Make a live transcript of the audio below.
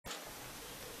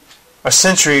A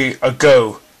century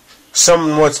ago,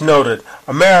 someone once noted,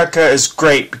 America is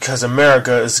great because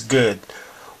America is good.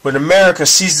 When America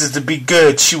ceases to be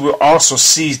good, she will also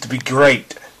cease to be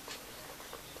great.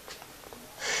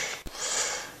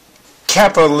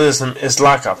 Capitalism is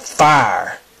like a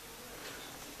fire,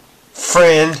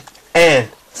 friend and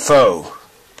foe.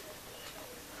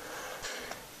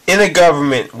 In a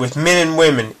government with men and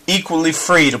women equally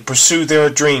free to pursue their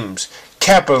dreams,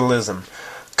 capitalism,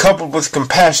 coupled with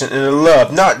compassion and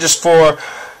love, not just for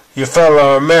your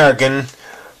fellow American,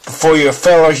 but for your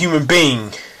fellow human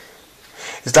being,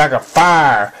 is like a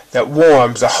fire that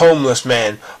warms a homeless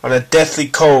man on a deathly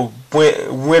cold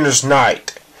winter's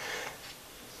night.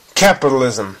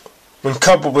 Capitalism, when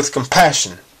coupled with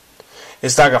compassion,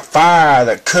 is like a fire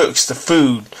that cooks the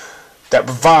food that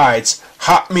provides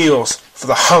hot meals for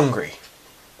the hungry.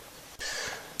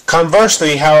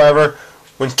 Conversely, however,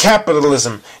 when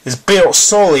capitalism is built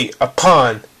solely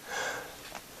upon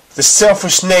the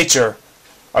selfish nature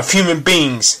of human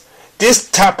beings, this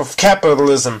type of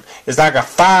capitalism is like a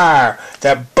fire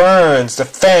that burns the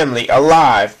family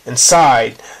alive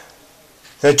inside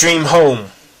their dream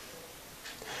home.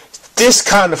 This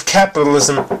kind of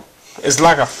capitalism is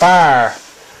like a fire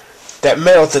that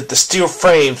melted the steel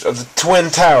frames of the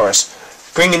Twin Towers,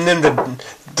 bringing them to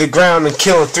the ground and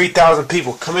killing 3,000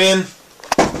 people. Come in.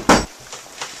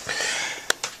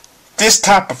 This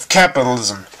type of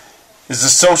capitalism is the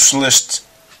socialist's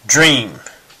dream.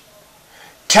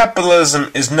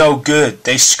 Capitalism is no good,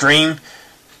 they scream.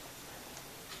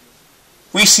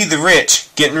 We see the rich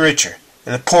getting richer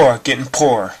and the poor getting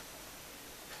poorer.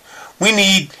 We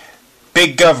need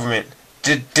big government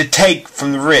to take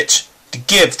from the rich to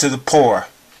give to the poor.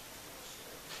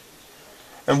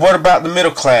 And what about the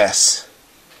middle class?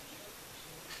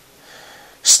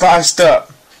 Sliced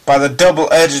up by the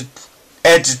double-edged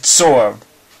sword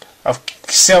of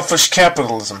selfish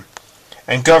capitalism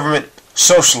and government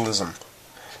socialism,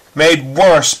 made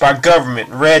worse by government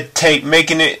red tape,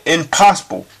 making it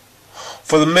impossible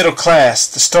for the middle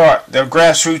class to start their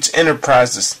grassroots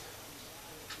enterprises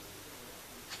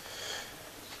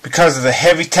because of the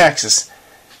heavy taxes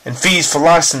and fees for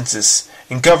licenses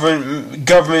and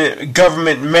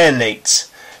government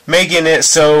mandates, making it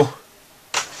so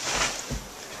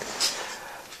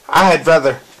I had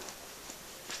rather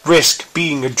risk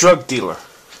being a drug dealer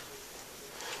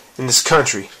in this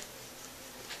country,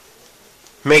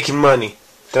 making money,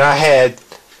 than I had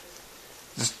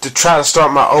to try to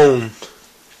start my own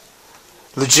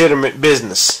legitimate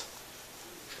business.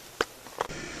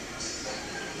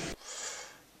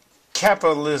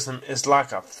 Capitalism is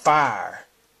like a fire,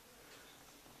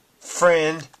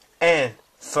 friend and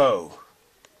foe.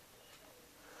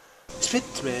 Spit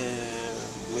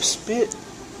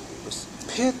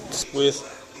with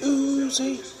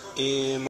Uzi.